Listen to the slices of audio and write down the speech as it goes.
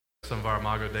some of our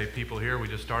Imago Dei people here. We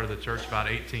just started the church about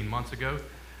 18 months ago.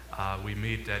 We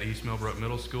meet at East Millbrook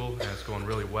Middle School, and it's going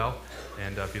really well.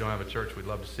 And if you don't have a church, we'd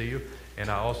love to see you. And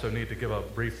I also need to give a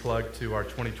brief plug to our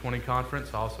 2020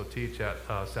 conference. I also teach at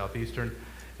Southeastern,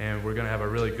 and we're going to have a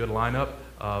really good lineup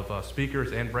of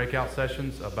speakers and breakout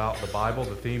sessions about the Bible.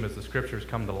 The theme is the Scriptures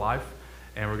come to life.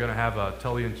 And we're going to have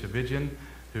Tullian Chividjian,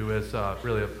 who is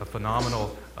really a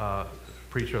phenomenal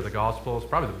preacher of the gospel. He's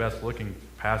probably the best-looking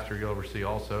pastor you'll ever see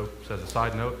also, just as a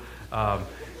side note.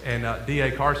 And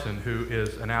D.A. Carson, who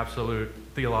is an absolute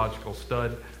theological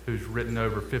stud, who's written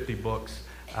over 50 books,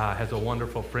 has a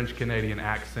wonderful French-Canadian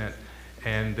accent.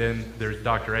 And then there's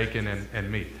Dr. Aiken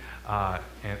and me.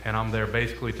 And I'm there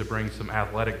basically to bring some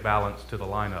athletic balance to the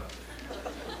lineup.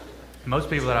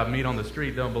 Most people that I meet on the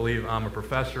street don't believe I'm a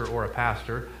professor or a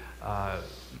pastor. I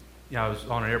was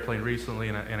on an airplane recently,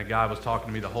 and a guy was talking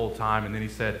to me the whole time, and then he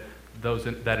said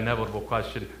that inevitable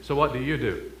question, "So what do you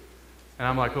do?" And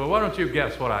I'm like, "Well, why don't you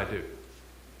guess what I do?"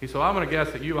 He said, "Well, I'm going to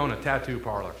guess that you own a tattoo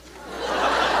parlor."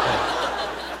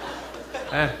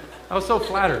 And I was so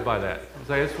flattered by that. I was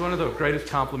like, it's one of the greatest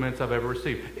compliments I've ever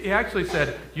received. He actually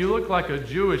said, "You look like a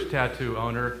Jewish tattoo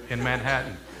owner in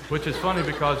Manhattan," which is funny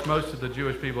because most of the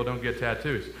Jewish people don't get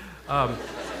tattoos.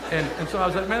 And so I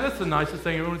was like, man, that's the nicest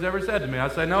thing anyone's ever said to me. I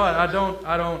said, no,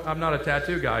 I'm not a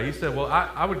tattoo guy. He said, well,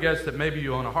 I would guess that maybe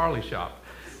you own a Harley shop.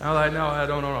 And I was like, no, I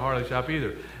don't own a Harley shop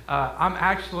either. I'm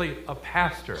actually a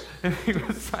pastor. And he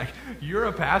was like, you're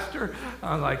a pastor?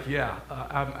 I was like, yeah,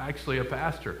 I'm actually a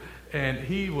pastor. And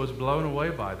he was blown away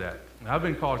by that. I've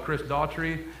been called Chris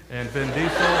Daughtry and Vin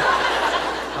Diesel.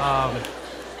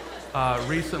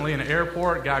 Recently in an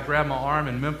airport, a guy grabbed my arm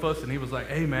in Memphis, and he was like,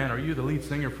 hey, man, are you the lead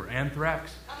singer for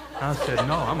Anthrax? And I said,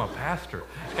 no, I'm a pastor.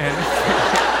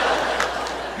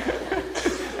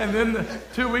 And then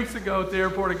 2 weeks ago at the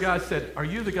airport, a guy said, are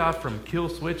you the guy from Kill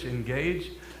Switch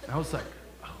Engage? And I was like,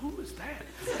 who is that?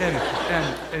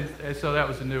 And so that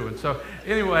was a new one. So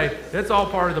anyway, it's all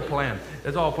part of the plan.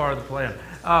 It's all part of the plan.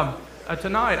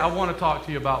 Tonight, I want to talk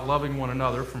to you about loving one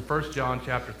another from 1 John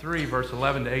chapter 3, verse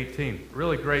 11 to 18.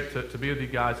 Really great to be with you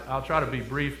guys. I'll try to be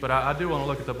brief, but I do want to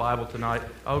look at the Bible tonight.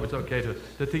 I hope it's okay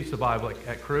to teach the Bible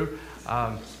at Cru.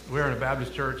 We're in a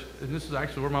Baptist church, and this is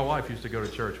actually where my wife used to go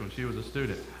to church when she was a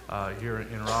student here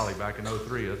in Raleigh back in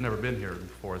 03. I've never been here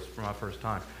before. It's for my first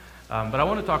time. But I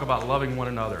want to talk about loving one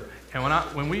another. And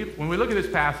when we look at this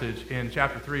passage in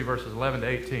chapter 3, verses 11 to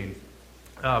 18,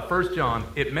 1 John,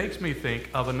 it makes me think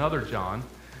of another John,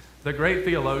 the great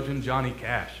theologian Johnny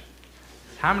Cash.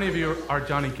 How many of you are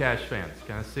Johnny Cash fans?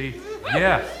 Can I see?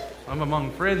 Yes, I'm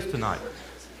among friends tonight.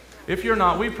 If you're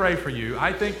not, we pray for you.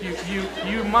 I think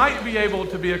you might be able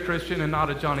to be a Christian and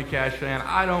not a Johnny Cash fan.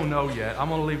 I don't know yet. I'm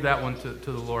going to leave that one to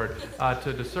the Lord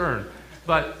to discern.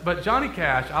 But Johnny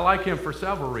Cash, I like him for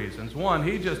several reasons. One,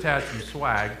 he just had some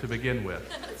swag to begin with.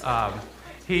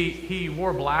 He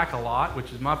wore black a lot,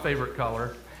 which is my favorite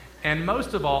color. And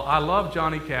most of all, I love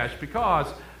Johnny Cash because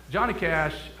Johnny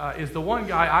Cash is the one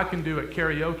guy I can do at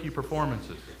karaoke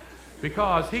performances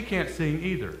because he can't sing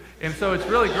either. And so it's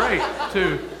really great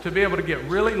to be able to get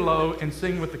really low and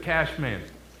sing with the Cash Man.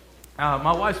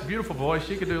 My wife's beautiful voice.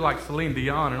 She could do like Celine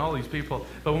Dion and all these people.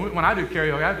 But when I do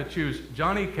karaoke, I have to choose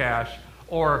Johnny Cash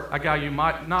or a guy you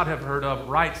might not have heard of,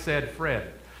 Right Said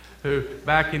Fred, who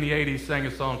back in the 80s sang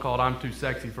a song called I'm Too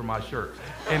Sexy for My Shirt.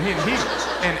 And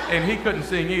he couldn't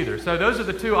sing either. So those are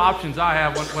the two options I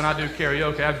have when I do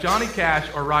karaoke. I have Johnny Cash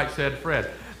or Right Said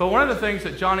Fred. But one of the things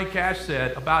that Johnny Cash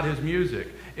said about his music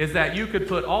is that you could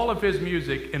put all of his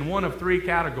music in one of three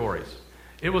categories.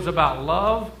 It was about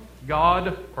love,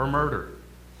 God, or murder.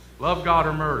 Love, God,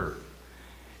 or murder.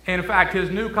 And in fact,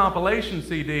 his new compilation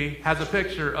CD has a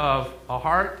picture of a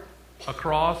heart, a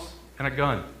cross, and a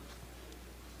gun.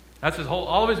 That's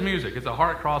all of his music. It's a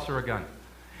heart, cross, or a gun.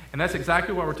 And that's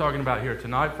exactly what we're talking about here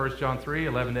tonight, 1 John 3,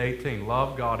 11 to 18.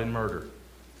 Love, God, and murder.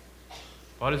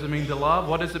 What does it mean to love?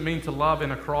 What does it mean to love in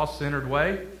a cross-centered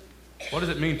way? What does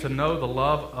it mean to know the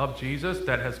love of Jesus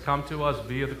that has come to us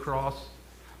via the cross?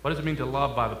 What does it mean to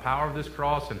love by the power of this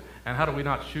cross? And how do we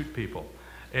not shoot people?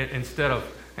 And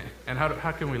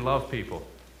how can we love people?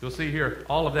 You'll see here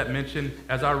all of that mentioned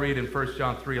as I read in 1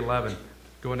 John 3:11,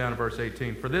 going down to verse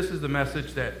 18. For this is the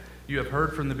message that you have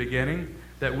heard from the beginning,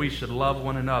 that we should love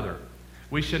one another.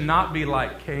 We should not be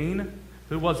like Cain,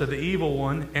 who was of the evil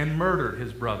one and murdered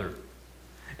his brother.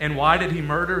 And why did he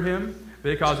murder him?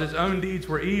 Because his own deeds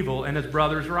were evil and his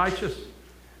brother's righteous.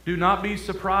 Do not be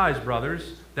surprised,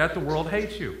 brothers, that the world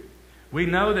hates you. We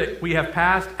know that we have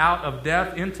passed out of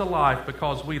death into life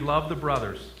because we love the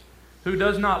brothers. Who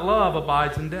does not love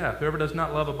abides in death. Whoever does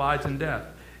not love abides in death.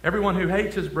 Everyone who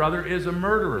hates his brother is a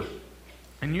murderer.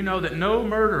 And you know that no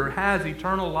murderer has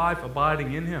eternal life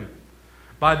abiding in him.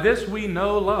 By this we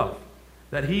know love,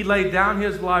 that he laid down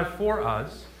his life for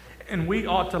us, and we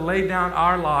ought to lay down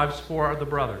our lives for the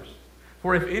brothers.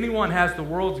 For if anyone has the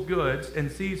world's goods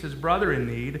and sees his brother in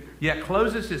need, yet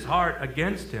closes his heart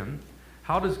against him,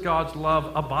 how does God's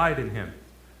love abide in him?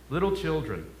 Little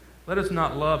children, let us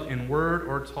not love in word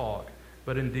or talk,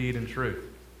 but in deed and truth.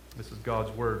 This is God's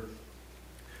word.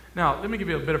 Now, let me give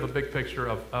you a bit of a big picture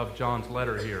of John's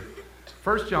letter here.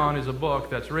 1 John is a book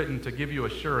that's written to give you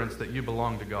assurance that you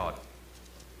belong to God.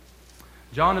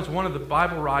 John is one of the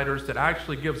Bible writers that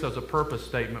actually gives us a purpose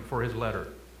statement for his letter.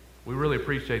 We really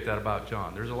appreciate that about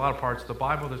John. There's a lot of parts of the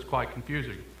Bible that's quite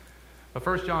confusing. But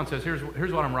 1 John says, here's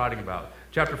what I'm writing about.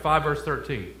 Chapter 5, verse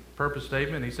 13, purpose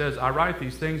statement. He says, I write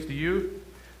these things to you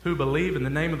who believe in the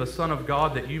name of the Son of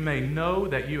God, that you may know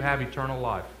that you have eternal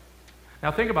life.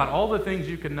 Now think about all the things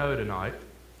you can know tonight.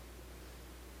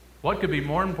 What could be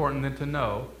more important than to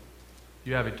know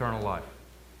you have eternal life?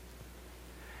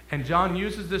 And John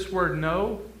uses this word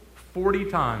know 40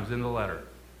 times in the letter.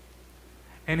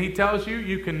 And he tells you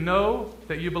you can know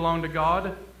that you belong to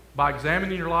God by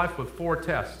examining your life with 4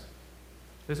 tests.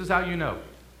 This is how you know.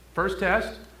 First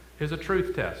test is a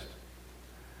truth test.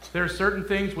 There are certain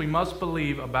things we must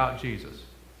believe about Jesus.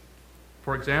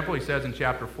 For example, he says in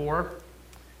chapter 4,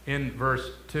 in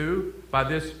verse 2, by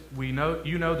this we know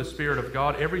you know the Spirit of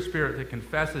God. Every spirit that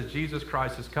confesses Jesus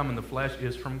Christ has come in the flesh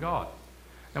is from God.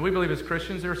 And we believe as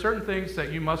Christians there are certain things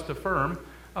that you must affirm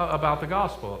about the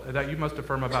gospel, that you must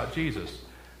affirm about Jesus.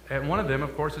 And one of them,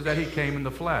 of course, is that he came in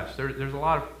the flesh. There's a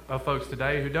lot of folks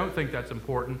today who don't think that's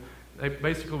important. They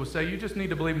basically will say you just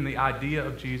need to believe in the idea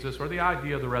of Jesus or the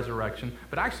idea of the resurrection,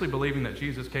 but actually believing that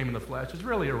Jesus came in the flesh is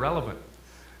really irrelevant.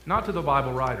 Not to the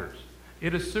Bible writers.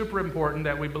 It is super important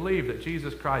that we believe that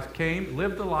Jesus Christ came,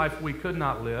 lived the life we could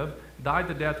not live, died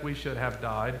the death we should have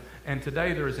died, and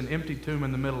today there is an empty tomb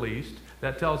in the Middle East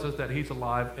that tells us that he's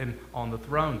alive and on the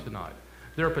throne tonight.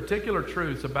 There are particular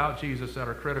truths about Jesus that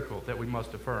are critical that we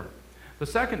must affirm. The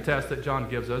second test that John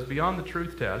gives us, beyond the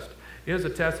truth test, is a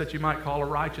test that you might call a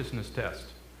righteousness test.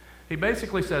 He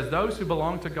basically says those who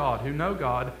belong to God, who know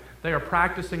God, they are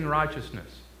practicing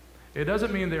righteousness. It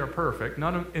doesn't mean they are perfect.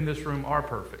 None in this room are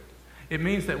perfect. It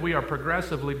means that we are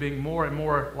progressively being more and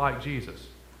more like Jesus.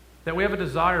 That we have a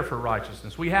desire for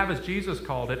righteousness. We have, as Jesus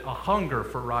called it, a hunger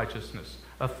for righteousness,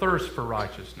 a thirst for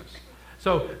righteousness.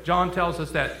 So John tells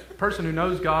us that person who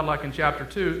knows God, like in chapter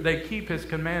 2, they keep his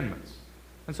commandments.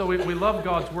 And so we love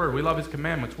God's word. We love his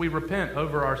commandments. We repent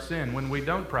over our sin when we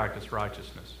don't practice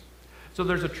righteousness. So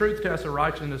there's a truth test, a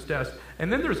righteousness test.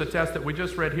 And then there's a test that we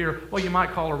just read here, well, you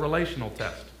might call a relational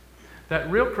test.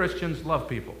 That real Christians love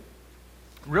people.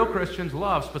 Real Christians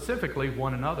love specifically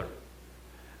one another.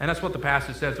 And that's what the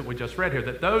passage says that we just read here,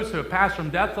 that those who have passed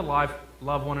from death to life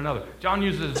love one another. John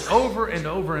uses this over and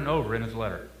over and over in his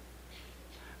letter.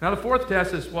 Now the fourth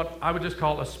test is what I would just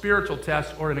call a spiritual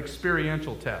test or an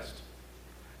experiential test.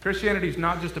 Christianity is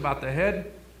not just about the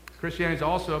head. Christianity is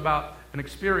also about an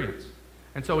experience.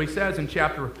 And so he says in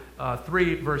chapter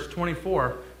 3, verse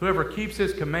 24, whoever keeps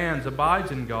his commands abides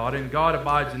in God, and God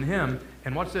abides in him.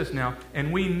 And what's this now?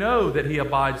 And we know that he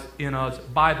abides in us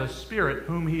by the Spirit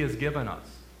whom he has given us.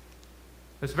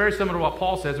 It's very similar to what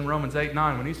Paul says in Romans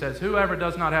 8:9 when he says, whoever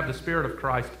does not have the Spirit of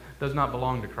Christ does not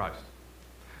belong to Christ.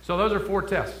 So those are 4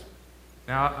 tests.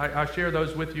 Now, I share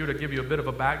those with you to give you a bit of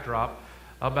a backdrop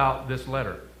about this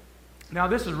letter. Now,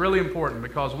 this is really important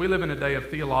because we live in a day of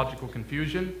theological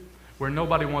confusion where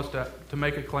nobody wants to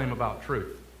make a claim about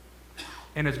truth.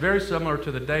 And it's very similar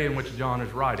to the day in which John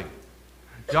is writing.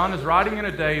 John is writing in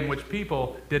a day in which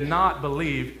people did not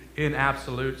believe in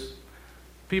absolutes.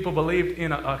 People believed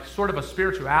in a sort of a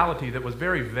spirituality that was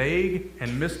very vague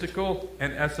and mystical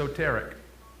and esoteric.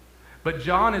 But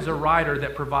John is a writer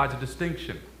that provides a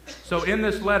distinction. So in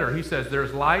this letter, he says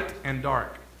there's light and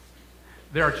dark.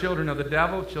 There are children of the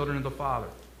devil, children of the Father.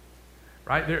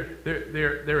 Right?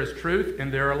 There is truth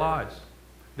and there are lies.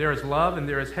 There is love and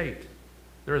there is hate.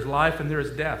 There is life and there is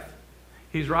death.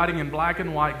 He's writing in black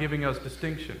and white, giving us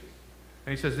distinction.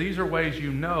 And he says these are ways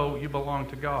you know you belong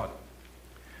to God.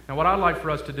 Now what I'd like for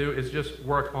us to do is just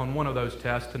work on one of those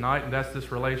tests tonight, and that's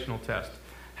this relational test.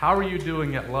 How are you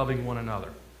doing at loving one another?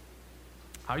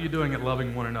 How are you doing at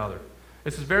loving one another?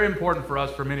 This is very important for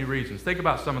us for many reasons. Think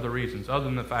about some of the reasons, other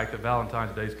than the fact that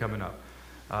Valentine's Day is coming up,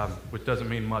 which doesn't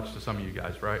mean much to some of you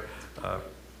guys, right?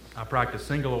 I practiced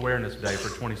Single Awareness Day for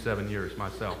 27 years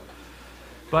myself.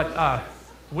 But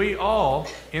we all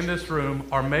in this room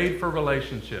are made for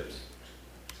relationships.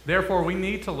 Therefore, we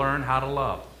need to learn how to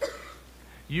love.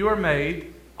 You are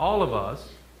made, all of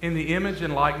us, in the image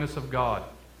and likeness of God.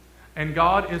 And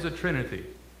God is a Trinity.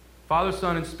 Father,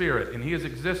 Son, and Spirit, and he has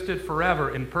existed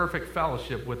forever in perfect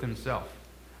fellowship with himself.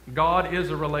 God is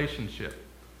a relationship.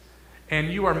 And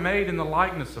you are made in the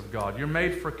likeness of God. You're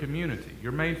made for community.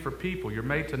 You're made for people. You're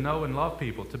made to know and love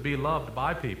people, to be loved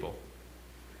by people.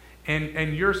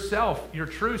 And yourself, your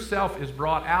true self, is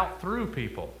brought out through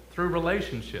people, through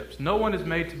relationships. No one is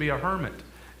made to be a hermit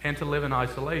and to live in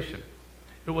isolation.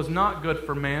 It was not good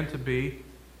for man to be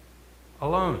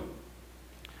alone.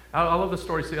 I love the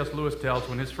story C.S. Lewis tells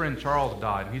when his friend Charles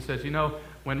died. He says,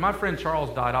 when my friend Charles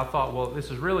died, I thought, well,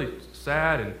 this is really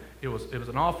sad, and it was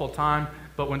an awful time.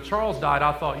 But when Charles died,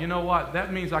 I thought, you know what?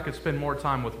 That means I could spend more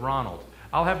time with Ronald.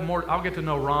 I'll get to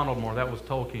know Ronald more. That was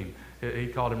Tolkien. He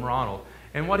called him Ronald.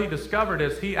 And what he discovered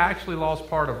is he actually lost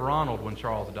part of Ronald when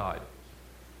Charles died,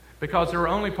 because there were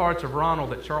only parts of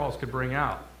Ronald that Charles could bring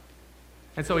out.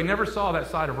 And so he never saw that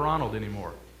side of Ronald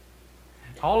anymore.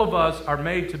 All of us are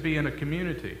made to be in a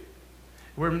community.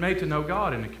 We're made to know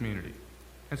God in a community.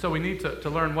 And so we need to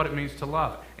learn what it means to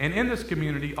love. And in this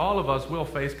community, all of us will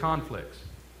face conflicts.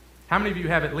 How many of you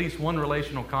have at least one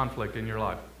relational conflict in your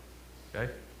life?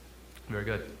 Okay? Very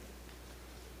good.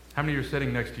 How many of you are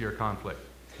sitting next to your conflict?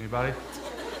 Anybody?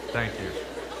 Thank you.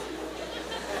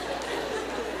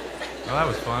 Well, that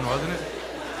was fun, wasn't it?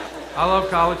 I love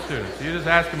college students. You just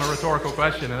ask them a rhetorical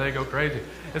question and they go crazy.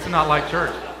 It's not like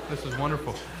church. This is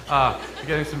wonderful.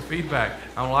 Getting some feedback.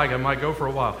 I don't like it. I might go for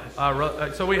a while.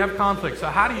 So we have conflict. So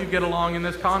how do you get along in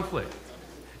this conflict?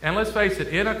 And let's face it,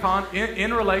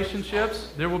 in relationships,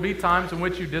 there will be times in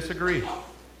which you disagree.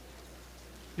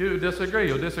 You disagree.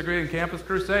 You'll disagree in Campus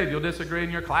Crusade. You'll disagree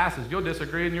in your classes. You'll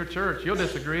disagree in your church. You'll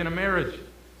disagree in a marriage.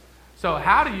 So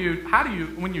how do you,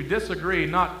 when you disagree,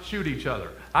 not shoot each other?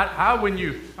 How, when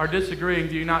you are disagreeing,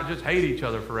 do you not just hate each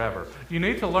other forever? You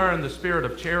need to learn the spirit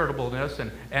of charitableness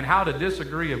and how to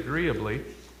disagree agreeably,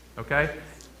 okay?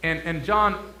 And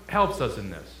John helps us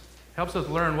in this, helps us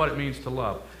learn what it means to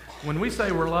love. When we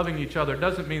say we're loving each other, it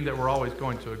doesn't mean that we're always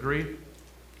going to agree,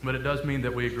 but it does mean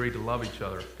that we agree to love each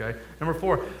other, okay? Number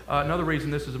 4, another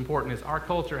reason this is important is our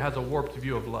culture has a warped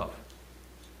view of love.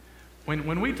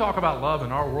 When we talk about love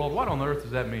in our world, what on earth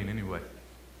does that mean anyway?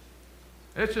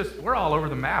 It's just, we're all over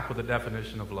the map with the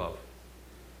definition of love.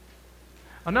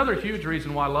 Another huge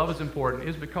reason why love is important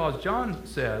is because John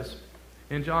says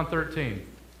in John 13,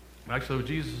 actually with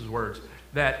Jesus' words,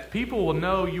 that people will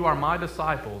know you are my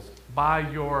disciples by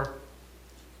your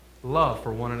love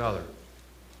for one another.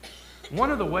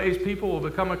 One of the ways people will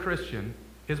become a Christian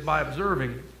is by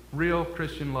observing real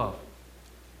Christian love.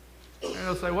 And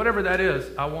they'll say, whatever that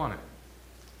is, I want it.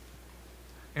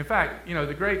 In fact,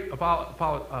 the great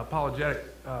apologetic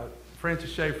Francis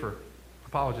Schaeffer,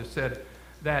 apologist, said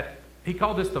that he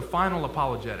called this the final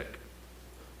apologetic,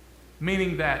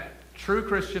 meaning that true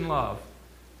Christian love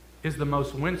is the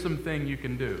most winsome thing you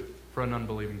can do for an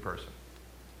unbelieving person.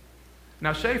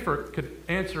 Now, Schaeffer could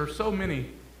answer so many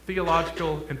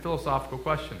theological and philosophical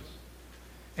questions.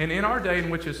 And in our day, in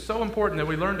which it's so important that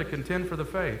we learn to contend for the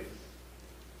faith,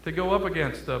 to go up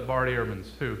against the Bart Ehrmans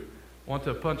who want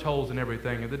to punch holes in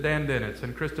everything, and the Dan Dennett's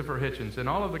and Christopher Hitchens and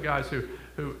all of the guys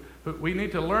who we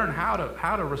need to learn how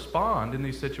to respond in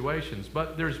these situations.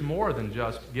 But there's more than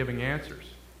just giving answers.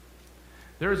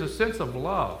 There is a sense of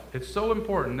love. It's so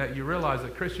important that you realize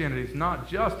that Christianity is not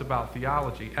just about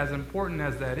theology, as important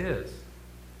as that is.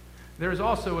 There's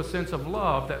also a sense of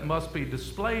love that must be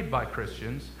displayed by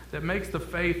Christians that makes the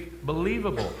faith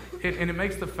believable, and it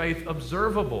makes the faith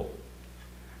observable.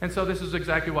 And so this is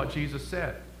exactly what Jesus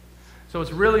said. So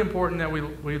it's really important that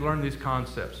we learn these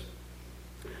concepts.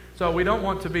 So we don't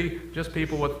want to be just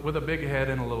people with a big head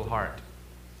and a little heart.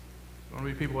 We want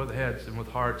to be people with heads and with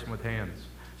hearts and with hands.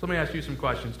 So let me ask you some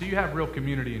questions. Do you have real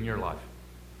community in your life?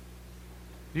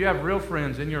 Do you have real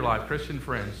friends in your life, Christian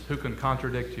friends, who can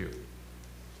contradict you?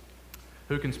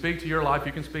 Who can speak to your life,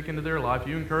 you can speak into their life,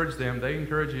 you encourage them, they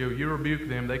encourage you, you rebuke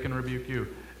them, they can rebuke you,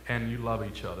 and you love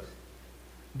each other.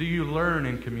 Do you learn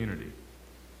in community?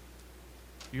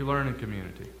 You learn in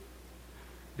community.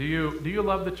 Do you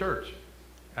love the church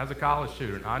as a college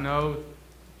student? I know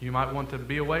you might want to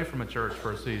be away from a church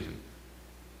for a season.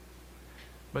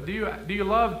 But do you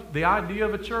love the idea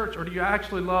of a church, or do you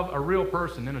actually love a real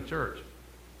person in a church?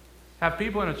 Have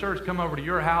people in a church come over to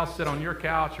your house, sit on your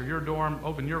couch or your dorm,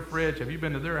 open your fridge? Have you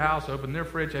been to their house, open their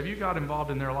fridge? Have you got involved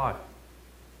in their life?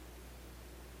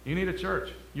 You need a church.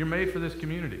 You're made for this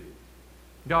community.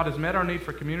 God has met our need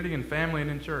for community in family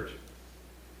and in church,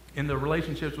 in the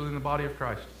relationships within the body of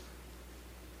Christ.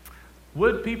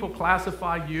 Would people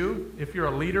classify you, if you're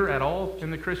a leader at all in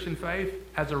the Christian faith,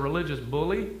 as a religious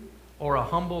bully or a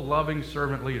humble, loving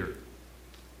servant leader?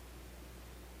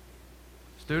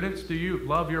 Students, do you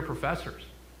love your professors?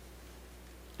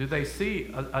 Do they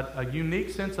see a unique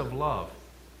sense of love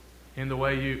in the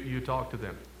way you talk to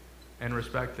them and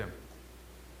respect them?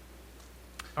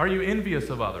 Are you envious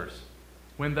of others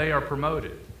when they are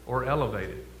promoted or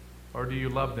elevated? Or do you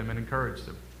love them and encourage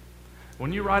them?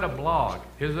 When you write a blog,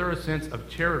 is there a sense of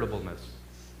charitableness?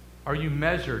 Are you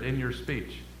measured in your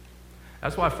speech?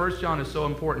 That's why 1 John is so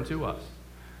important to us.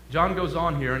 John goes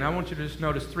on here, and I want you to just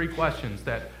notice 3 questions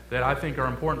that I think are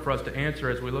important for us to answer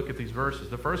as we look at these verses.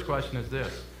 The first question is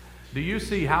this: do you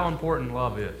see how important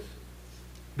love is?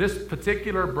 This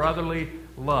particular brotherly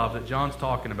love that John's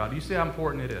talking about, do you see how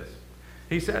important it is?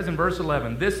 He says in verse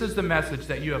 11, this is the message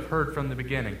that you have heard from the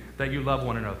beginning, that you love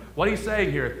one another. What he's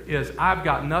saying here is, I've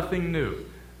got nothing new.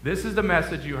 This is the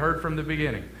message you heard from the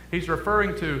beginning. He's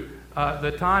referring to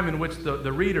the time in which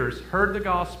the readers heard the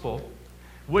gospel,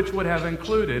 which would have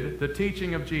included the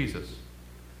teaching of Jesus.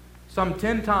 Some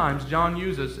 10 times John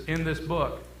uses in this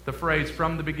book the phrase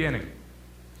from the beginning.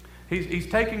 He's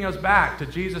taking us back to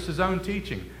Jesus' own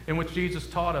teaching in which Jesus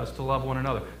taught us to love one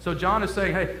another. So John is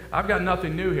saying, hey, I've got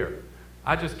nothing new here.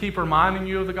 I just keep reminding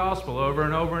you of the gospel over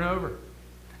and over and over.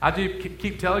 I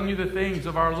keep telling you the things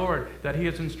of our Lord that he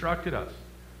has instructed us.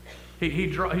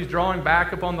 He's drawing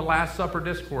back upon the Last Supper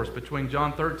discourse between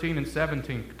John 13 and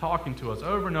 17, talking to us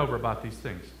over and over about these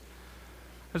things.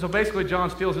 And so basically John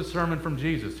steals his sermon from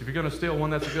Jesus. If you're going to steal one,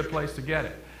 that's a good place to get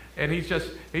it. And he's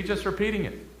just repeating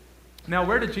it. Now,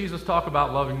 where did Jesus talk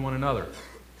about loving one another?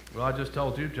 Well, I just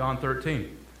told you, John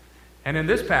 13. And in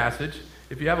this passage,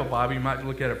 if you have a Bible, you might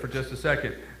look at it for just a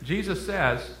second. Jesus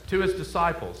says to his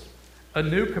disciples, a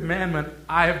new commandment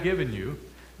I have given you,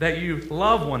 that you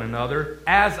love one another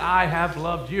as I have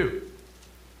loved you.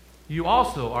 You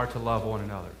also are to love one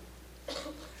another.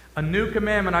 A new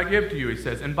commandment I give to you, he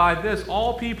says, and by this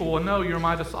all people will know you're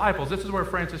my disciples. This is where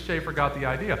Francis Schaeffer got the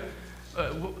idea.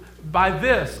 By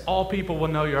this all people will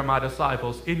know you're my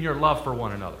disciples, in your love for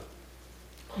one another.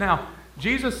 Now,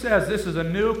 Jesus says this is a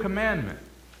new commandment.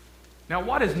 Now,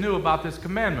 what is new about this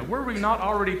commandment? Were we not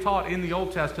already taught in the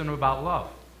Old Testament about love?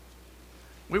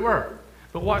 We were.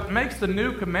 But what makes the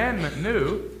new commandment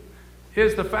new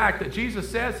is the fact that Jesus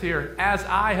says here, as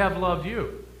I have loved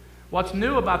you. What's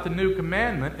new about the new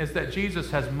commandment is that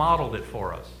Jesus has modeled it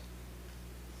for us.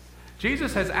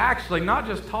 Jesus has actually not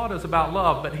just taught us about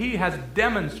love, but he has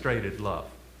demonstrated love.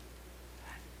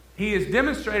 He has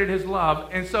demonstrated his love,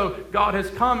 and so God has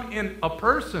come in a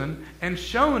person and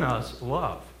shown us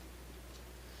love.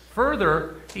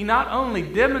 Further, he not only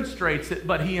demonstrates it,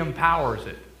 but he empowers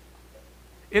it.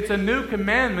 It's a new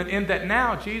commandment in that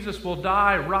now Jesus will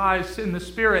die, rise in the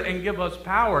Spirit, and give us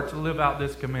power to live out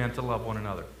this command to love one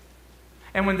another.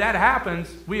 And when that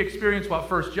happens, we experience what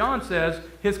 1 John says,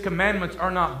 his commandments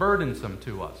are not burdensome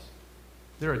to us.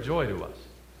 They're a joy to us.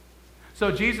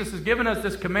 So Jesus has given us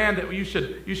this command that you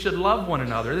should love one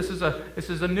another. This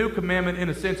is a new commandment in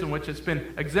a sense in which it's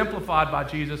been exemplified by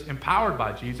Jesus, empowered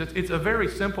by Jesus. It's a very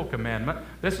simple commandment.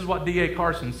 This is what D.A.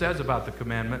 Carson says about the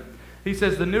commandment. He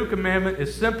says the new commandment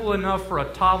is simple enough for a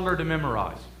toddler to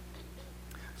memorize.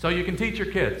 So you can teach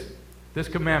your kids this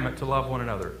commandment to love one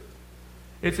another.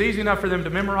 It's easy enough for them to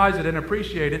memorize it and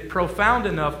appreciate it. Profound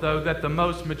enough, though, that the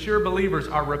most mature believers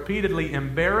are repeatedly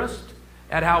embarrassed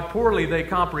at how poorly they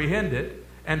comprehend it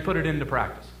and put it into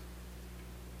practice.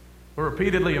 We're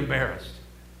repeatedly embarrassed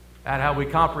at how we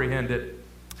comprehend it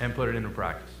and put it into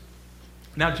practice.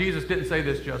 Now, Jesus didn't say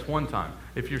this just one time.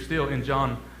 If you're still in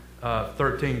John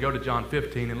 13, go to John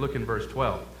 15 and look in verse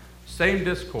 12. Same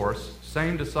discourse,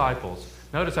 same disciples.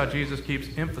 Notice how Jesus keeps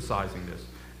emphasizing this.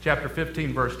 Chapter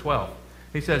 15, verse 12.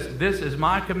 He says, this is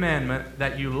my commandment,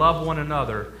 that you love one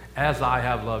another as I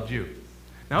have loved you.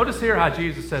 Notice here how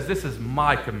Jesus says, this is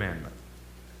my commandment.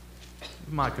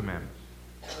 My commandment.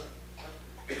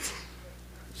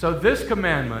 So this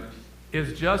commandment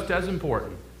is just as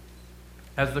important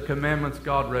as the commandments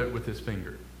God wrote with his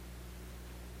finger.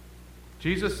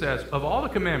 Jesus says, of all the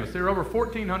commandments, there are over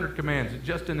 1,400 commands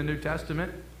just in the New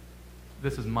Testament.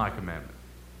 This is my commandment.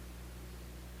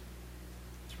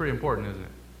 It's pretty important, isn't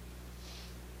it?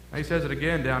 Now he says it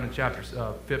again down in chapter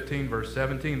 15, verse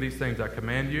 17. These things I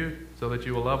command you so that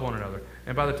you will love one another.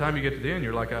 And by the time you get to the end,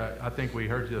 you're like, I think we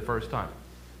heard you the first time.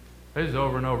 This is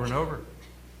over and over and over.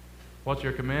 What's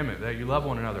your commandment? That you love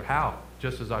one another. How?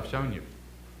 Just as I've shown you.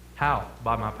 How?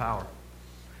 By my power.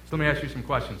 So let me ask you some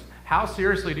questions. How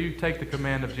seriously do you take the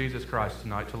command of Jesus Christ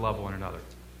tonight to love one another?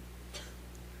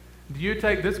 Do you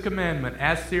take this commandment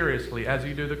as seriously as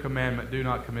you do the commandment, do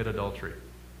not commit adultery?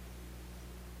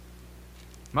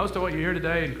 Most of what you hear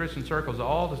today in Christian circles,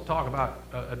 all this talk about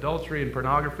adultery and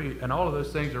pornography, and all of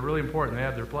those things are really important. They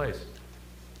have their place.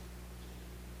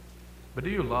 But do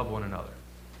you love one another?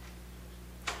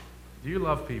 Do you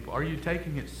love people? Are you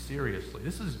taking it seriously?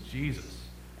 This is Jesus,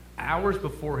 hours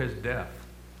before his death,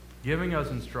 giving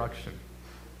us instruction.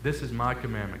 This is my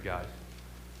commandment, guys.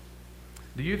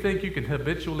 Do you think you can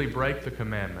habitually break the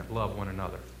commandment, love one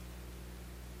another?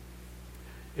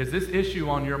 Is this issue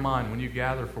on your mind when you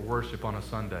gather for worship on a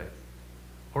Sunday?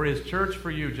 Or is church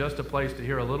for you just a place to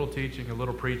hear a little teaching, a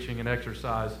little preaching, and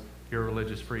exercise your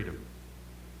religious freedom?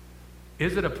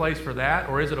 Is it a place for that,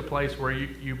 or is it a place where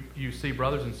you see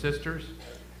brothers and sisters,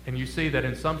 and you see that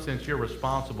in some sense you're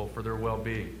responsible for their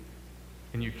well-being,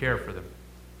 and you care for them?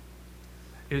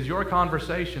 Is your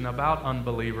conversation about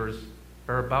unbelievers,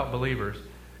 or about believers,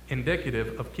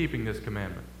 indicative of keeping this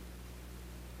commandment?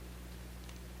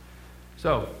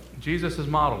 So, Jesus has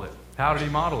modeled it. How did he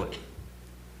model it?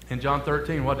 In John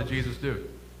 13, what did Jesus do?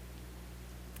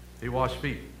 He washed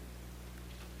feet.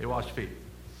 He washed feet.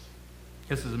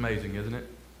 This is amazing, isn't it?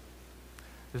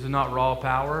 This is not raw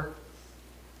power.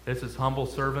 This is humble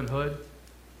servanthood.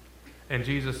 And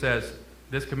Jesus says,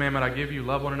 this commandment I give you,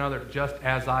 love one another just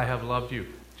as I have loved you.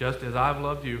 Just as I've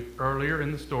loved you. Earlier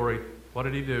in the story, what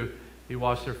did he do? He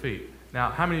washed their feet. Now,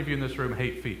 how many of you in this room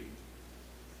hate feet?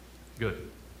 Good.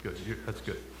 Good. That's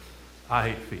good. I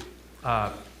hate feet.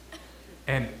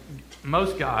 And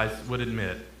most guys would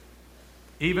admit,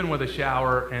 even with a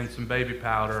shower and some baby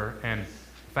powder and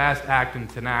fast acting,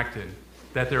 tenactin,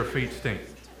 that their feet stink.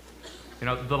 You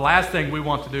know, the last thing we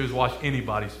want to do is wash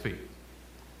anybody's feet.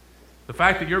 The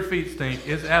fact that your feet stink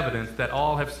is evidence that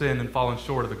all have sinned and fallen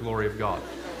short of the glory of God.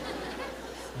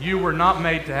 You were not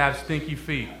made to have stinky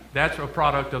feet. That's a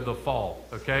product of the fall,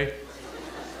 okay?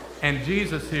 And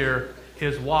Jesus here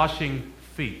is washing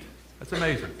feet. That's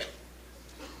amazing.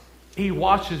 He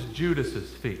washes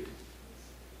Judas's feet.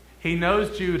 He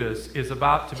knows Judas is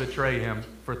about to betray him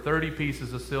for 30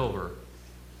 pieces of silver,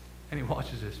 and he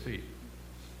washes his feet.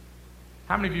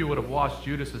 How many of you would have washed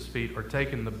Judas's feet or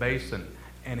taken the basin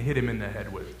and hit him in the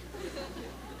head with it?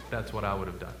 That's what I would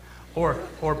have done.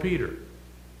 Or Peter.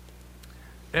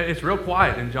 It's real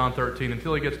quiet in John 13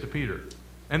 until he gets to Peter.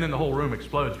 And then the whole room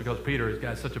explodes because Peter has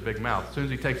got such a big mouth. As soon as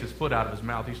he takes his foot out of his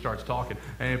mouth, he starts talking,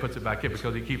 and he puts it back in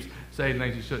because he keeps saying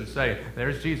things he shouldn't say.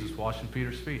 There's Jesus washing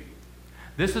Peter's feet.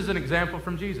 This is an example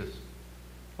from Jesus.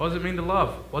 What does it mean to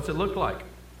love? What's it look like?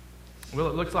 Well,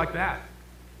 it looks like that.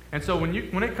 And so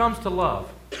when it comes to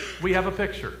love, we have a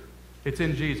picture. It's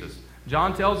in Jesus.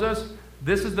 John tells us,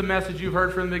 this is the message you've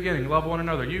heard from the beginning. Love one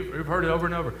another. You've heard it over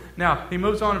and over. Now, he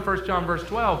moves on in 1 John verse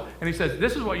 12, and he says,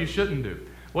 this is what you shouldn't do.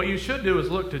 What you should do is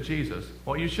look to Jesus.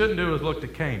 What you shouldn't do is look to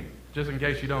Cain, just in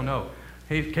case you don't know.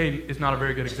 Cain is not a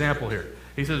very good example here.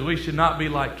 He says we should not be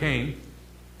like Cain,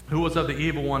 who was of the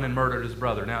evil one and murdered his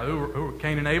brother. Now, who were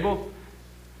Cain and Abel?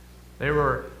 They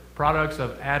were products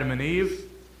of Adam and Eve.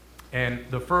 And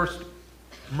the first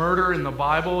murder in the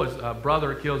Bible is a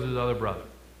brother kills his other brother.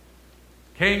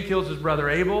 Cain kills his brother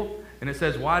Abel, and it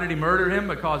says, why did he murder him?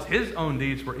 Because his own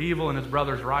deeds were evil and his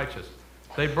brother's righteous.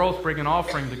 They both bring an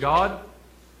offering to God.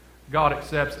 God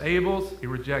accepts Abel's, he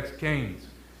rejects Cain's.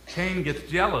 Cain gets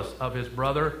jealous of his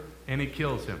brother, and he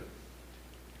kills him.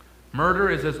 Murder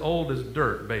is as old as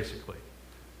dirt, basically.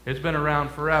 It's been around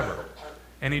forever.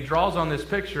 And he draws on this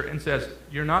picture and says,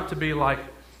 you're not to be like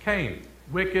Cain,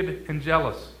 wicked and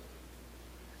jealous.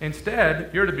 Instead,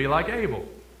 you're to be like Abel.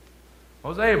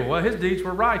 What was Abel? Well, his deeds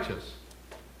were righteous.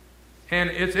 And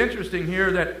it's interesting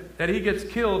here that he gets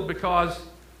killed because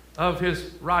of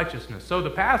his righteousness. So the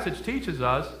passage teaches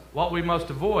us what we must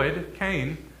avoid,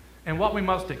 Cain, and what we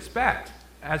must expect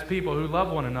as people who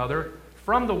love one another.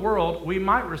 From the world, we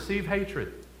might receive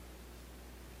hatred.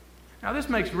 Now, this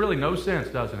makes really no sense,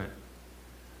 doesn't it?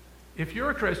 If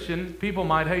you're a Christian, people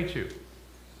might hate you.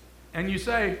 And you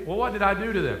say, well, what did I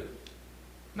do to them?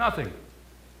 Nothing.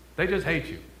 They just hate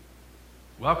you.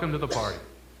 Welcome to the party.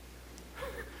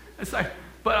 It's like,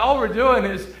 but all we're doing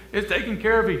is taking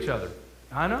care of each other.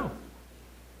 I know.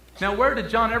 Now, where did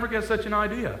John ever get such an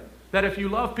idea? That if you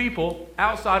love people,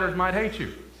 outsiders might hate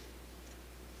you.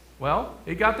 Well,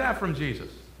 he got that from Jesus.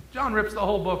 John rips the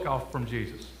whole book off from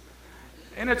Jesus.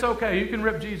 And it's okay, you can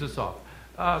rip Jesus off.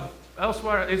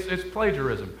 Elsewhere, it's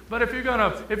plagiarism. But if you're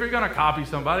gonna copy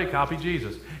somebody, copy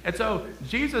Jesus. And so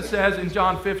Jesus says in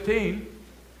John 15,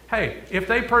 hey, if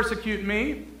they persecute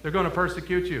me, they're going to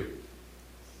persecute you.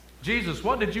 Jesus,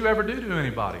 what did you ever do to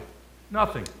anybody?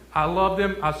 Nothing. I loved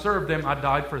them, I served them, I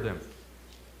died for them.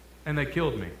 And they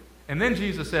killed me. And then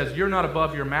Jesus says, you're not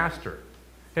above your master.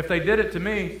 If they did it to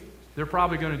me, they're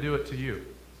probably going to do it to you.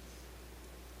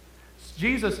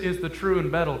 Jesus is the true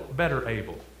and better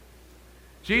Abel.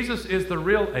 Jesus is the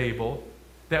real Abel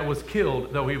that was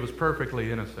killed, though he was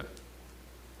perfectly innocent.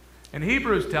 And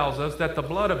Hebrews tells us that the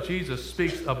blood of Jesus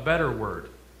speaks a better word.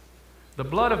 The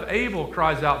blood of Abel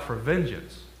cries out for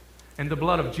vengeance, and the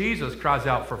blood of Jesus cries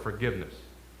out for forgiveness.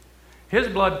 His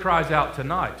blood cries out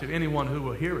tonight to anyone who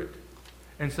will hear it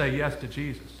and say yes to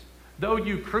Jesus. Though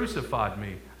you crucified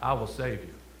me, I will save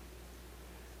you.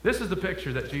 This is the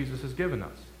picture that Jesus has given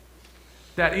us.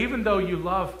 That even though you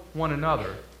love one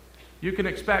another, you can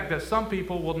expect that some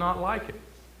people will not like it.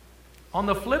 On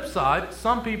the flip side,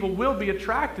 some people will be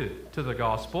attracted to the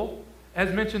gospel,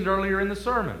 as mentioned earlier in the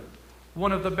sermon.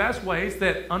 One of the best ways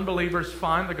that unbelievers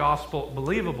find the gospel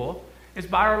believable is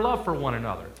by our love for one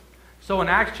another. So in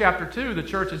Acts chapter 2, the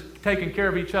church is taking care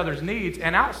of each other's needs,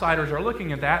 and outsiders are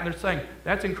looking at that and they're saying,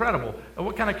 that's incredible.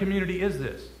 What kind of community is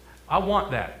this? I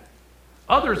want that.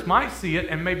 Others might see it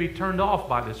and may be turned off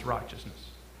by this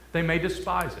righteousness. They may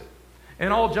despise it.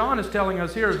 And all John is telling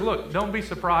us here is, look, don't be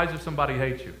surprised if somebody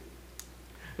hates you.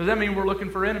 Does that mean we're looking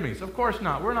for enemies? Of course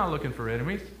not. We're not looking for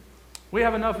enemies. We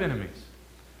have enough enemies.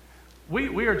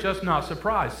 We are just not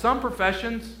surprised. Some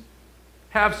professions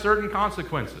have certain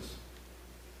consequences.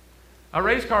 A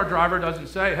race car driver doesn't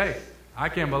say, hey, I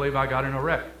can't believe I got in a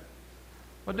wreck.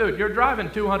 Well, dude, you're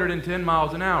driving 210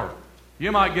 miles an hour.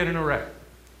 You might get in a wreck.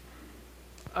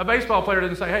 A baseball player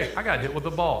doesn't say, hey, I got hit with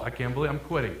the ball. I can't believe I'm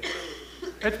quitting.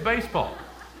 It's baseball.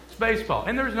 It's baseball.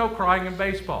 And there's no crying in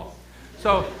baseball.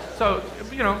 So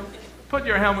put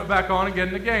your helmet back on and get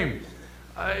in the game.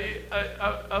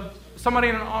 Somebody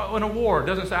in a war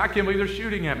doesn't say, I can't believe they're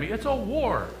shooting at me. It's a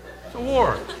war. It's a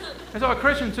war. And so a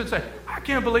Christian should say, I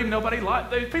can't believe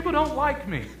people don't like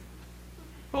me.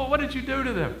 Well, what did you do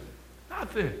to them?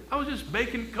 Nothing. I was just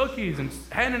baking cookies and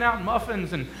handing out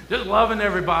muffins and just loving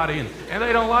everybody, and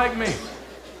they don't like me.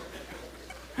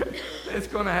 It's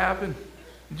going to happen.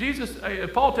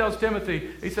 Paul tells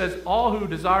Timothy, he says, all who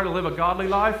desire to live a godly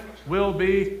life will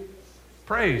be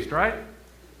praised, right?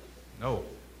 No.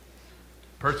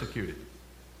 Persecuted.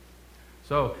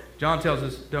 So John tells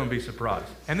us, don't be surprised.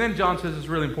 And then John says this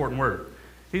really important word.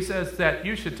 He says that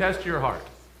you should test your heart.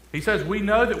 He says, we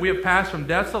know that we have passed from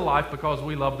death to life because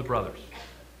we love the brothers.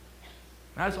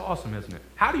 That's awesome, isn't it?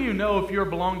 How do you know if you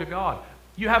belong to God?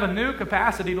 You have a new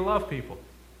capacity to love people.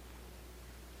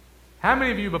 How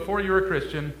many of you, before you were a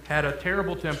Christian, had a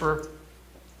terrible temper,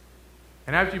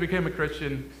 and after you became a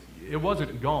Christian, it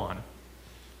wasn't gone,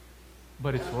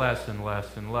 but it's less and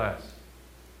less and less?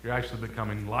 You're actually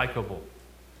becoming likable.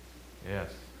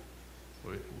 Yes.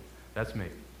 That's me.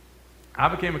 I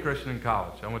became a Christian in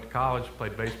college. I went to college,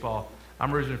 played baseball.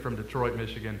 I'm originally from Detroit,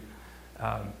 Michigan.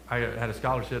 I had a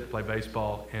scholarship to play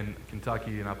baseball in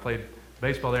Kentucky, and I played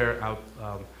baseball there. I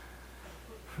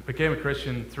became a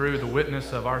Christian through the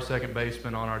witness of our second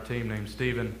baseman on our team named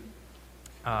Stephen.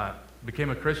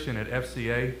 Became a Christian at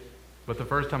FCA, but the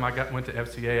first time I went to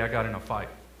FCA, I got in a fight.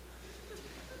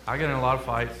 I got in a lot of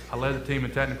fights. I led the team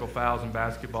in technical fouls in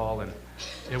basketball, and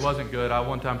it wasn't good. I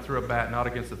one time threw a bat not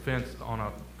against the fence on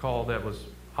a call that was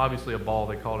obviously a ball.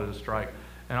 They called it a strike.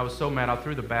 And I was so mad, I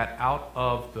threw the bat out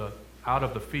of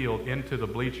the field into the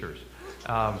bleachers.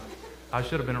 I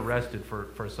should have been arrested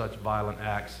for such violent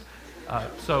acts.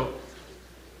 So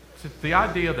the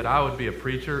idea that I would be a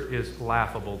preacher is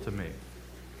laughable to me.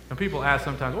 And people ask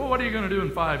sometimes, well, what are you going to do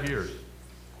in 5 years?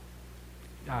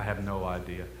 I have no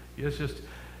idea. It's just,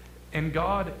 and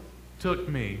God took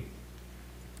me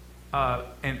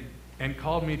and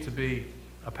called me to be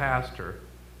a pastor.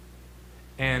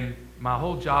 And my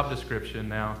whole job description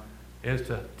now is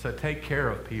to take care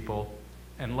of people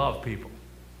and love people.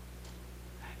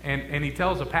 And he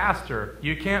tells a pastor,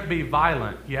 you can't be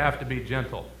violent, you have to be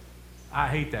gentle. I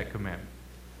hate that commandment.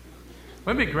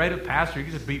 Wouldn't it be great if pastor, you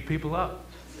could just beat people up?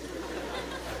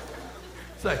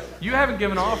 Say, you haven't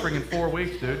given an offering in 4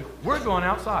 weeks, dude. We're going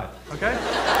outside, okay?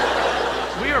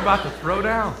 We are about to throw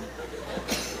down.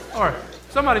 Or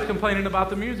somebody's complaining about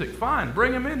the music. Fine,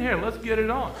 bring them in here. Let's get it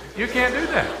on. You can't do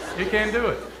that. You can't do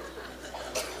it.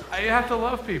 You have to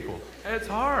love people. It's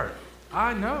hard.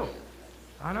 I know.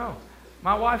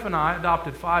 My wife and I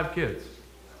adopted 5 kids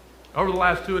over the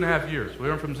last 2.5 years. We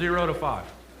went from 0 to 5.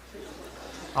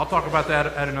 I'll talk about that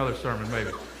at another sermon, maybe.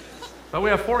 But we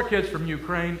have 4 kids from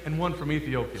Ukraine and 1 from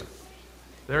Ethiopia.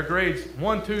 Their grades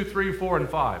 1, 2, 3, 4, and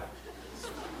 5.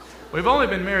 We've only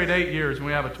been married 8 years, and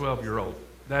we have a 12-year-old.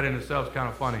 That in itself is kind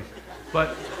of funny.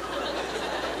 But,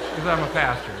 because I'm a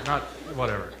pastor, not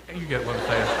whatever. You get what I'm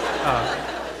saying.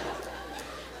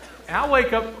 And I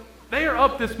wake up, they are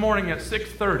up this morning at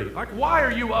 6:30. Like, why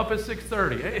are you up at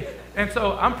 6:30? And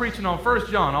so I'm preaching on 1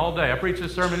 John all day. I preached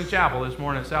this sermon in chapel this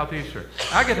morning at Southeastern.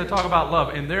 I get to talk about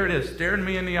love, and there it is, staring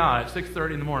me in the eye at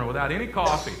 6:30 in the morning without any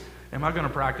coffee. Am I going to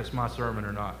practice my sermon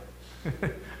or not?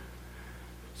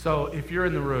 So if you're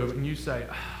in the room and you say,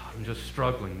 I'm just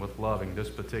struggling with loving this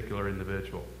particular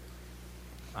individual,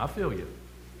 I feel you.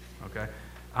 Okay?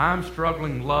 I'm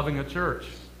struggling loving a church.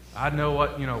 I know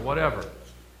whatever.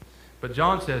 But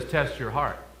John says, test your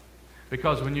heart.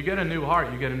 Because when you get a new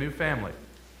heart, you get a new family.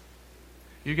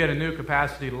 You get a new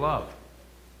capacity to love.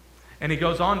 And he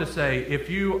goes on to say, if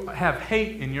you have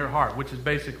hate in your heart, which is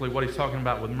basically what he's talking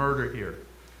about with murder here,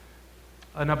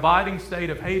 an abiding state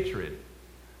of hatred,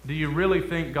 do you really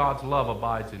think God's love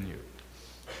abides in you?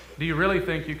 Do you really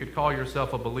think you could call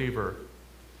yourself a believer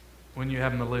when you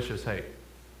have malicious hate?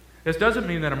 This doesn't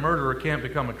mean that a murderer can't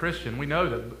become a Christian. We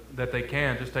know that they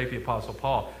can. Just take the Apostle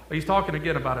Paul. He's talking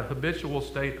again about a habitual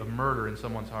state of murder in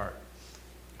someone's heart.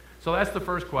 So that's the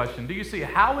first question. Do you see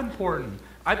how important?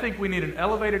 I think we need an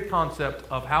elevated concept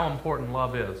of how important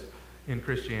love is in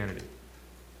Christianity.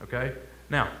 Okay?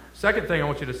 Now, second thing I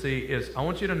want you to see is I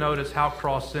want you to notice how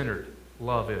cross-centered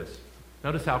love is.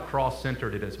 Notice how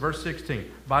cross-centered it is. Verse 16.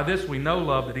 By this we know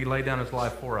love, that he laid down his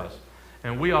life for us.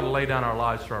 And we ought to lay down our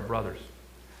lives for our brothers.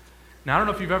 Now, I don't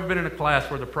know if you've ever been in a class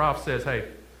where the prof says, hey,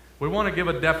 we want to give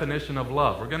a definition of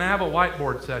love. We're going to have a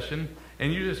whiteboard session,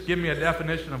 and you just give me a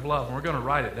definition of love, and we're going to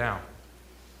write it down.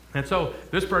 And so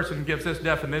this person gives this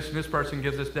definition, this person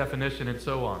gives this definition, and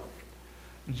so on.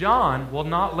 John will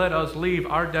not let us leave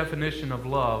our definition of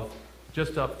love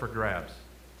just up for grabs.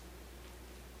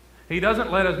 He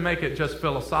doesn't let us make it just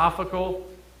philosophical,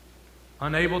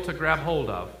 unable to grab hold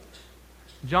of.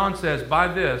 John says, by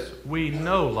this we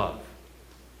know love.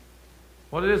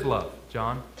 What is love,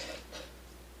 John?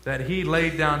 That he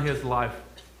laid down his life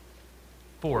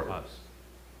for us.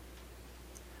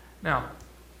 Now,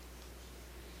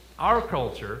 our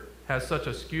culture has such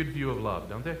a skewed view of love,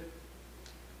 don't they?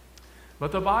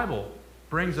 But the Bible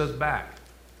brings us back.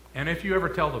 And if you ever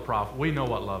tell the prophet, we know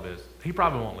what love is, he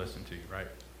probably won't listen to you, right?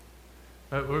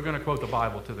 We're going to quote the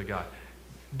Bible to the guy.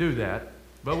 Do that,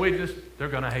 but they're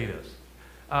going to hate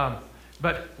us.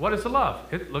 But what is the love?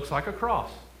 It looks like a cross.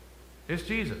 It's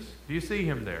Jesus. Do you see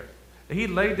him there? He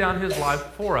laid down his life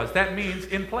for us. That means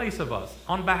in place of us,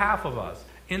 on behalf of us,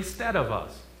 instead of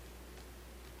us.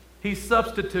 He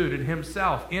substituted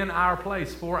himself in our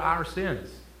place for our sins.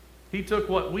 He took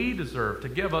what we deserved to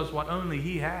give us what only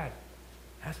he had.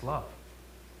 That's love.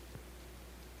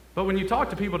 But when you talk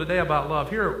to people today about love,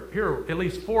 here are at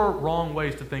least 4 wrong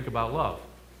ways to think about love.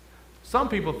 Some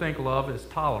people think love is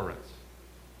tolerance.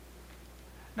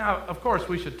 Now, of course,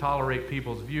 we should tolerate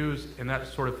people's views and that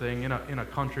sort of thing in a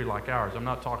country like ours. I'm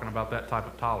not talking about that type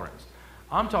of tolerance.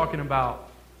 I'm talking about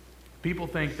people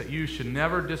think that you should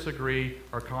never disagree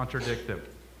or contradict them.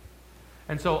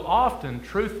 And so often,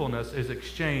 truthfulness is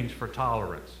exchanged for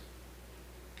tolerance.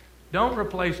 Don't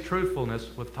replace truthfulness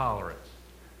with tolerance.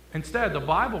 Instead, the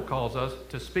Bible calls us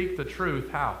to speak the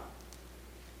truth how?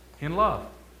 In love.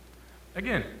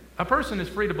 Again, a person is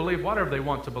free to believe whatever they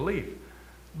want to believe.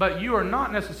 But you are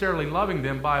not necessarily loving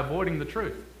them by avoiding the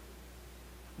truth.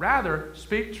 Rather,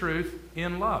 speak truth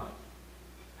in love.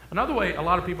 Another way a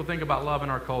lot of people think about love in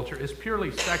our culture is purely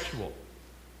sexual.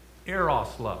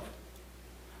 Eros love.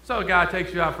 So a guy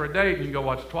takes you out for a date and you go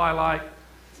watch Twilight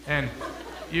and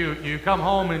you come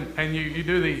home and you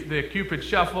do the Cupid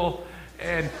shuffle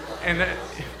and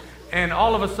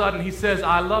all of a sudden he says,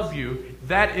 I love you.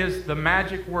 That is the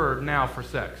magic word now for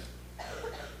sex.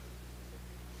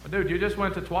 Dude, you just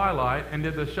went to Twilight and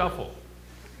did the shuffle.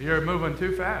 You're moving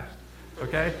too fast,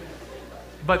 okay?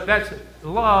 But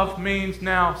love means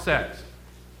now sex.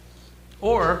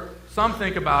 Or some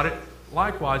think about it,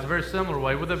 likewise, a very similar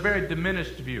way, with a very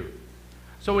diminished view.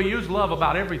 So we use love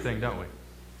about everything, don't we?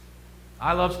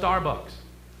 I love Starbucks.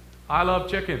 I love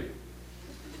chicken.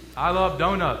 I love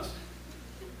donuts.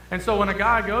 And so when a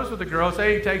guy goes with a girl,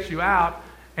 say he takes you out,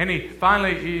 and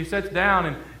he sits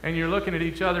down and you're looking at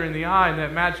each other in the eye in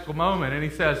that magical moment, and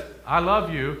he says, I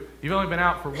love you. You've only been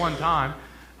out for one time.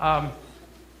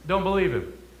 Don't believe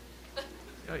him.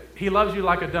 He loves you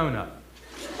like a donut.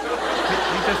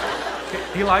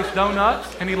 He likes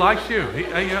donuts and he likes you.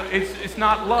 It's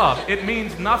not love. It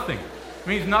means nothing. It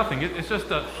means nothing. It's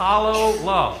just a hollow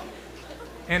love.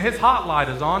 And his hot light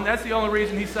is on. That's the only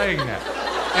reason he's saying that.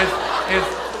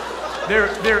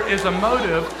 There is a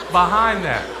motive behind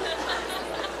that.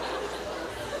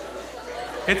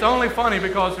 It's only funny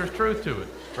because there's truth to it,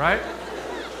 right?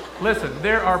 Listen,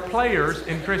 there are players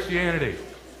in Christianity.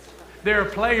 There are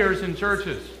players in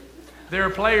churches. There are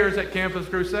players at Campus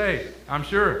Crusade, I'm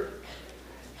sure.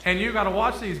 And you got to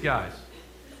watch these guys.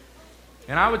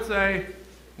 And I would say,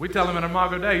 we tell them in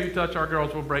Imago Dei, you touch our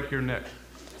girls, we'll break your neck.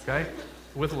 Okay?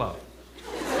 With love.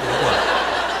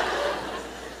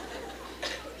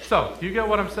 So, you get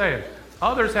what I'm saying?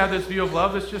 Others have this view of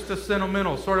love that's just a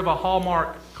sentimental, sort of a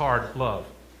Hallmark card love.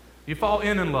 You fall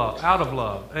in love, out of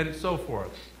love, and so forth.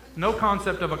 no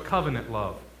concept of a covenant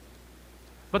love.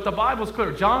 But the Bible's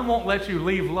clear. John won't let you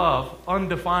leave love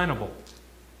undefinable.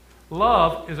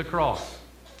 Love is a cross.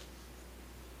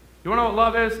 You want to know what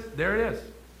love is? There it is.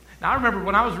 Now, I remember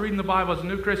when I was reading the Bible as a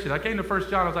new Christian, I came to 1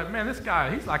 John, I was like, man, this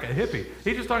guy, he's like a hippie.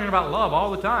 He's just talking about love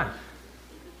all the time.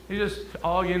 He just,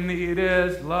 all you need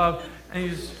is love. And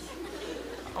he's,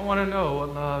 I want to know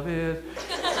what love is.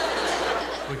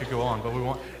 We could go on, but we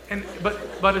won't.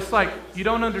 But it's like, you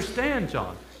don't understand,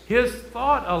 John. His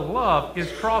thought of love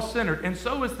is cross-centered, and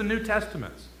so is the New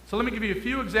Testament's. So let me give you a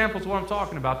few examples of what I'm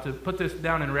talking about to put this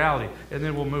down in reality, and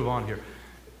then we'll move on here.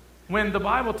 When the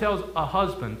Bible tells a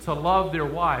husband to love their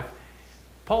wife,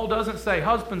 Paul doesn't say,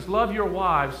 husbands, love your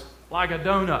wives like a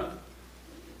donut.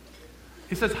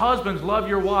 He says, husbands, love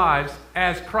your wives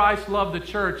as Christ loved the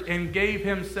church and gave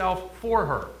himself for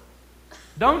her.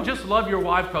 Don't just love your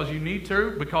wife because you need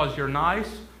to, because you're nice,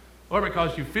 or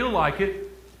because you feel like it.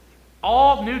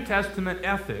 All New Testament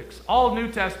ethics, all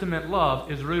New Testament love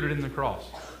is rooted in the cross.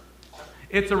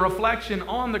 It's a reflection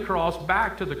on the cross,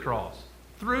 back to the cross,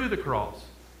 through the cross.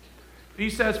 He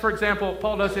says, for example,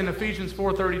 Paul does in Ephesians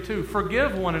 4:32,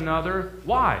 forgive one another.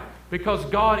 Why? Because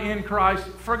God in Christ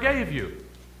forgave you.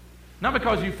 Not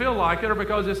because you feel like it or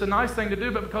because it's a nice thing to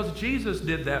do, but because Jesus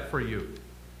did that for you.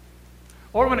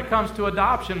 Or when it comes to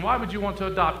adoption, why would you want to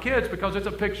adopt kids? Because it's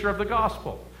a picture of the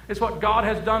gospel. It's what God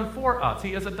has done for us.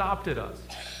 He has adopted us.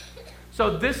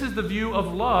 So this is the view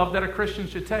of love that a Christian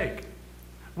should take.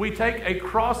 We take a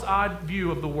cross-eyed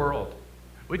view of the world.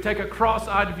 We take a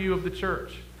cross-eyed view of the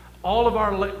church. All of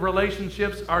our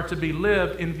relationships are to be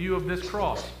lived in view of this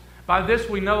cross. By this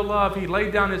we know love. He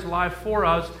laid down his life for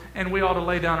us, and we ought to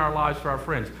lay down our lives for our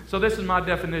friends. So this is my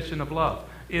definition of love.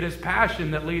 It is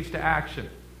passion that leads to action.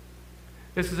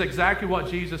 This is exactly what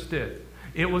Jesus did.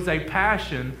 It was a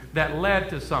passion that led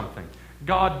to something.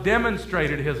 God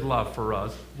demonstrated his love for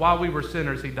us. While we were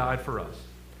sinners, he died for us.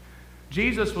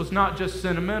 Jesus was not just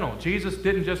sentimental. Jesus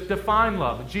didn't just define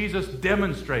love. Jesus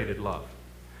demonstrated love.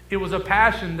 It was a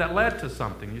passion that led to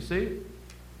something, you see?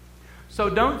 So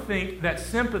don't think that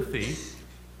sympathy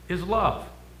is love.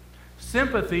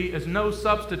 Sympathy is no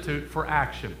substitute for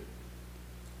action.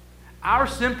 Our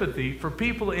sympathy for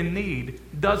people in need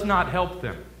does not help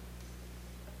them.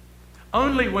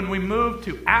 Only when we move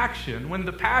to action, when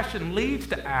the passion leads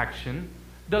to action,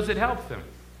 does it help them.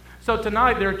 So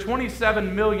tonight there are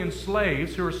 27 million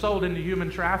slaves who are sold into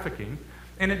human trafficking,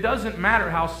 and it doesn't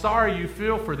matter how sorry you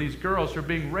feel for these girls who are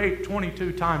being raped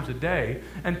 22 times a day.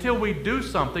 Until we do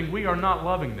something, we are not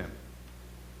loving them.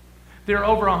 There are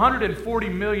over 140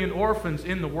 million orphans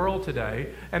in the world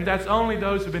today, and that's only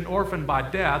those who've been orphaned by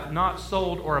death, not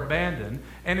sold or abandoned.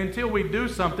 And until we do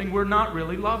something, we're not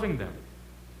really loving them.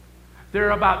 There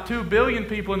are about 2 billion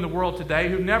people in the world today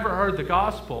who've never heard the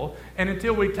gospel, and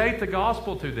until we take the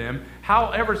gospel to them,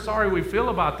 however sorry we feel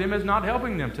about them is not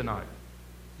helping them tonight.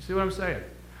 You see what I'm saying?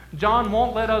 John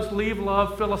won't let us leave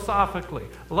love philosophically.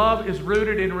 Love is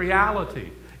rooted in reality.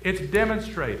 It's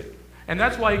demonstrated. And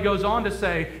that's why he goes on to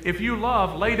say, if you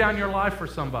love, lay down your life for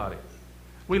somebody.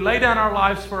 We lay down our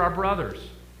lives for our brothers.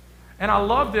 And I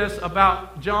love this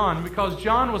about John because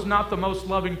John was not the most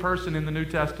loving person in the New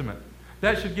Testament.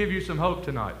 That should give you some hope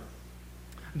tonight.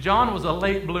 John was a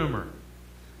late bloomer.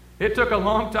 It took a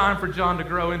long time for John to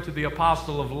grow into the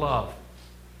apostle of love.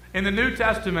 In the New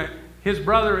Testament, his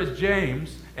brother is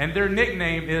James, and their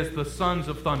nickname is the Sons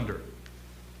of Thunder.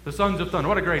 The Sons of Thunder.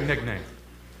 What a great nickname.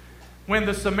 When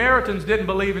the Samaritans didn't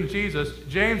believe in Jesus,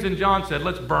 James and John said,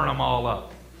 let's burn them all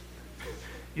up.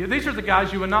 These are the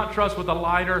guys you would not trust with a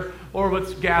lighter or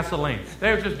with gasoline.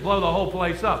 They would just blow the whole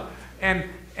place up. And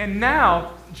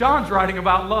now, John's writing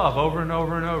about love over and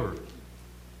over and over.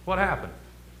 What happened?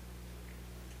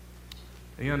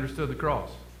 He understood the cross.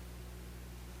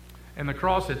 And the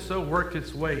cross had so worked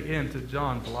its way into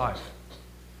John's life.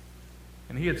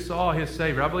 And he had saw his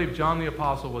Savior. I believe John the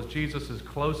Apostle was Jesus'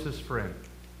 closest friend.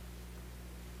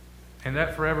 And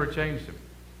that forever changed him.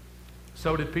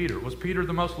 So did Peter. Was Peter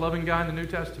the most loving guy in the New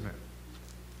Testament?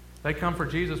 They come for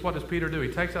Jesus. What does Peter do? He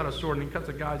takes out a sword and he cuts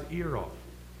a guy's ear off.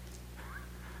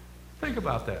 Think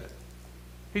about that.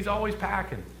 He's always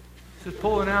packing. Just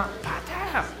pulling out.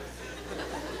 Pa-tap.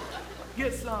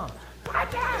 Get some.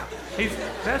 Pa-tap.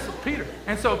 That's Peter.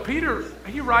 And so Peter,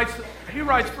 he writes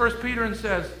 1 Peter and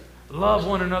says, love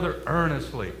one another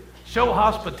earnestly. Show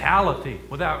hospitality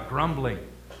without grumbling.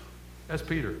 That's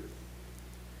Peter.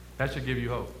 That should give you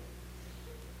hope.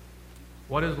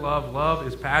 What is love? Love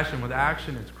is passion with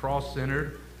action. It's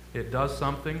cross-centered. It does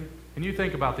something. And you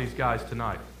think about these guys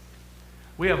tonight.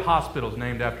 We have hospitals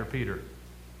named after Peter,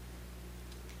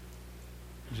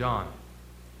 John,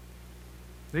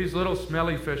 These little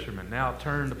smelly fishermen, now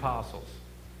turned apostles,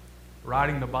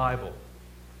 writing the Bible.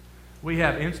 We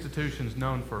have institutions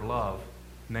known for love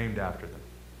named after them.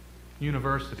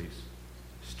 Universities,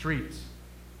 streets,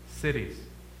 cities.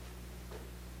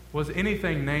 Was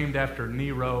anything named after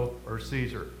Nero or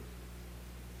Caesar?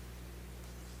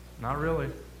 Not really.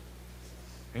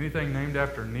 Anything named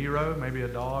after Nero? Maybe a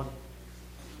dog.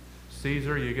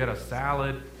 Caesar, you get a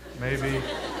salad, maybe.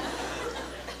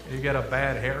 You get a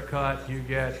bad haircut. You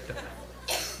get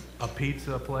a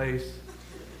pizza place.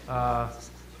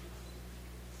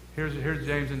 Here's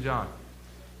James and John.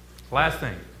 Last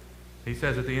thing, he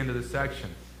says at the end of this section,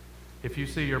 if you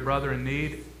see your brother in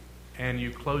need and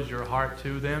you close your heart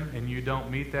to them and you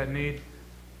don't meet that need,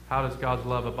 how does God's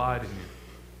love abide in you?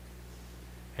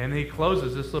 And he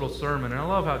closes this little sermon, and I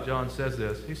love how John says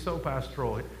this. He's so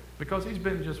pastoral because he's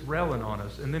been just railing on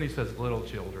us. And then he says, little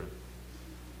children.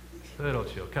 Little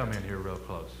children, come in here real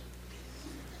close.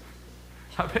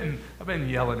 I've been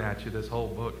yelling at you this whole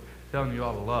book, telling you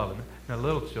all to love. Now,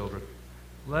 little children,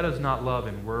 let us not love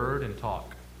in word and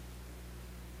talk.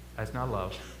 That's not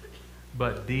love.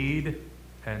 But deed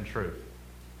and truth.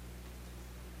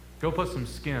 Go put some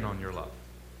skin on your love.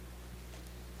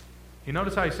 You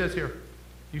notice how he says here,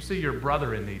 you see your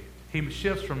brother in need. He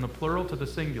shifts from the plural to the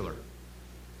singular.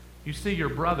 You see your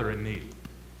brother in need.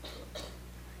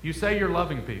 You say you're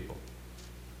loving people.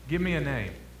 Give me a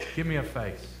name. Give me a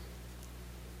face.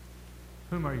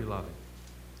 Whom are you loving?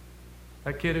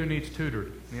 That kid who needs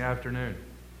tutored in the afternoon.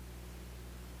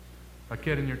 A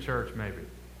kid in your church, maybe.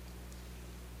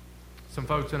 Some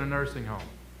folks in a nursing home.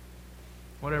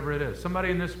 Whatever it is. Somebody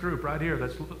in this group right here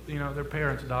that's, their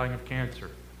parents dying of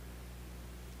cancer.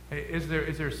 Hey, is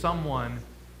there someone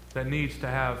that needs to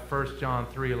have 1 John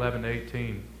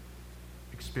 3:11-18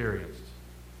 experienced?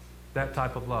 That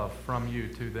type of love from you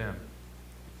to them.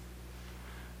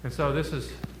 And so this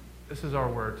is our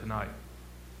word tonight.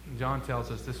 John tells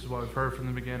us this is what we've heard from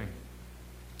the beginning.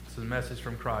 This is a message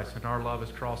from Christ, and our love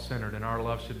is cross-centered, and our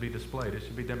love should be displayed. It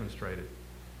should be demonstrated.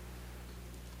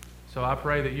 So I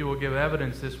pray that you will give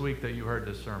evidence this week that you heard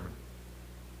this sermon.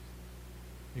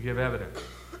 You give evidence.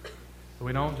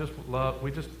 We don't just love,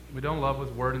 we don't love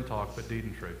with word and talk, but deed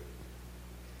and truth.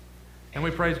 And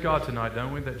we praise God tonight,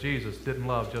 don't we, that Jesus didn't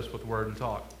love just with word and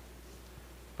talk,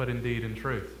 but in deed and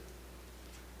truth.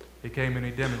 He came and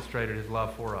he demonstrated his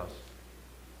love for us,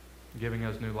 giving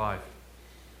us new life.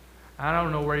 I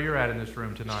don't know where you're at in this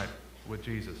room tonight with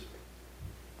Jesus.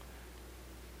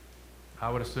 I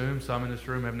would assume some in this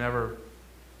room have never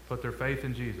put their faith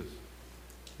in Jesus,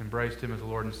 embraced him as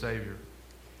Lord and Savior.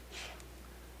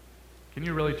 Can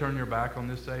you really turn your back on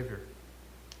this Savior?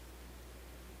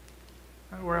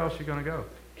 Where else are you going to go?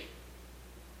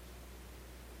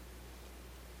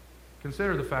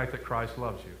 Consider the fact that Christ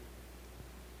loves you.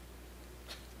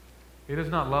 He does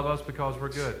not love us because we're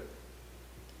good.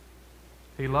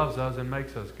 He loves us and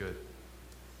makes us good.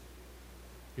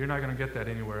 You're not going to get that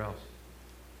anywhere else.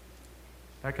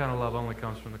 That kind of love only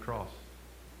comes from the cross.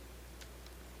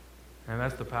 And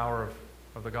that's the power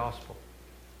of the gospel.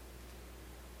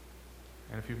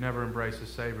 And if you've never embraced the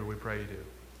Savior, we pray you do.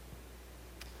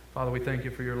 Father, we thank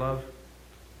you for your love.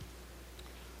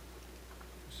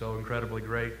 So incredibly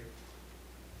great.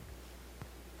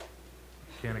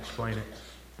 Can't explain it.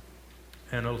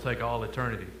 And it'll take all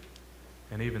eternity.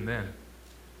 And even then,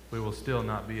 we will still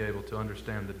not be able to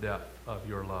understand the depth of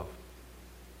your love.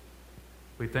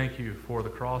 We thank you for the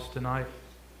cross tonight.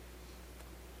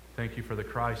 Thank you for the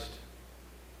Christ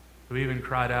who even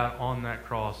cried out on that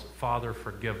cross, Father,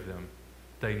 forgive them.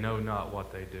 They know not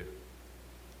what they do.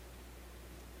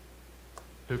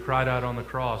 Who cried out on the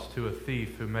cross to a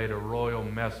thief who made a royal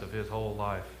mess of his whole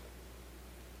life.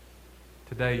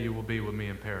 Today you will be with me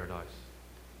in paradise.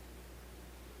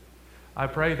 I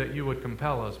pray that you would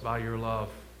compel us by your love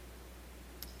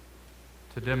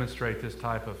to demonstrate this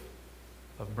type of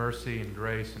mercy and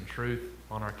grace and truth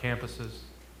on our campuses,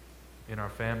 in our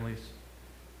families,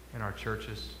 in our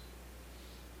churches.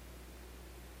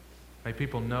 May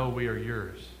people know we are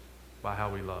yours by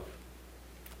how we love.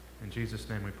 In Jesus'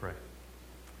 name we pray.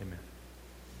 Amen.